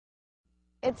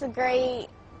It's a great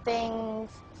thing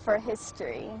for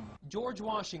history. George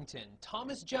Washington,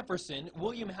 Thomas Jefferson,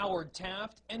 William Howard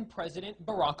Taft, and President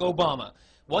Barack Obama.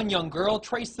 One young girl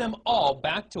traced them all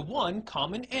back to one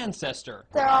common ancestor.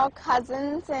 They're all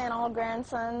cousins and all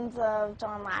grandsons of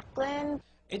John Lackland.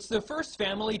 It's the first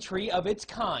family tree of its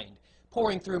kind.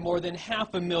 Pouring through more than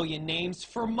 500,000 names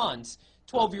for months,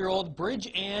 12-year-old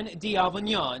Bridge Ann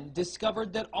d'Avignon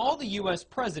discovered that all the U.S.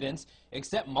 presidents,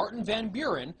 except Martin Van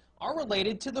Buren, are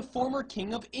related to the former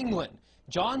King of England,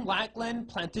 John Lackland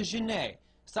Plantagenet,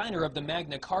 signer of the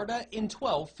Magna Carta in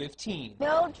 1215.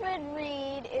 Mildred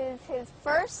Reed is his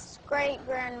first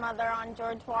great-grandmother on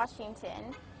George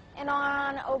Washington. And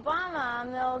on Obama,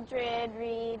 Mildred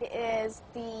Reed is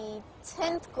the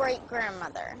 10th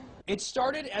great-grandmother. It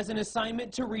started as an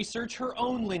assignment to research her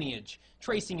own lineage,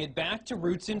 tracing it back to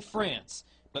roots in France.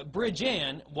 But Bridge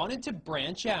Ann wanted to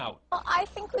branch out. Well, I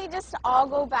think we just all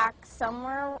go back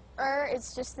somewhere.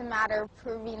 It's just a matter of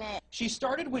proving it. She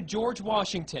started with George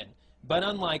Washington, but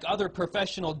unlike other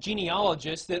professional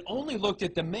genealogists that only looked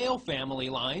at the male family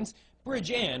lines,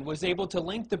 Bridge Ann was able to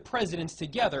link the presidents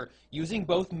together using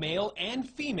both male and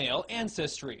female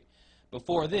ancestry.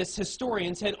 Before this,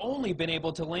 historians had only been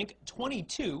able to link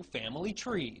 22 family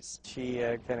trees. She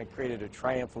kind of created a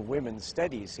triumph of women's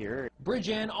studies here. Bridge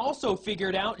Ann also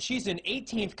figured out she's an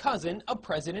 18th cousin of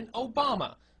President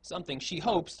Obama, something she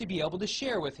hopes to be able to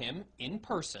share with him in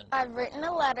person. I've written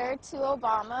a letter to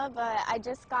Obama, but I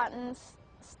just gotten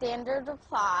standard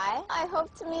reply. I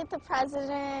hope to meet the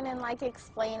president and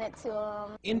explain it to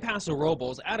him. In Paso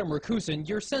Robles, Adam Rakusin,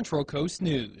 your Central Coast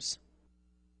News.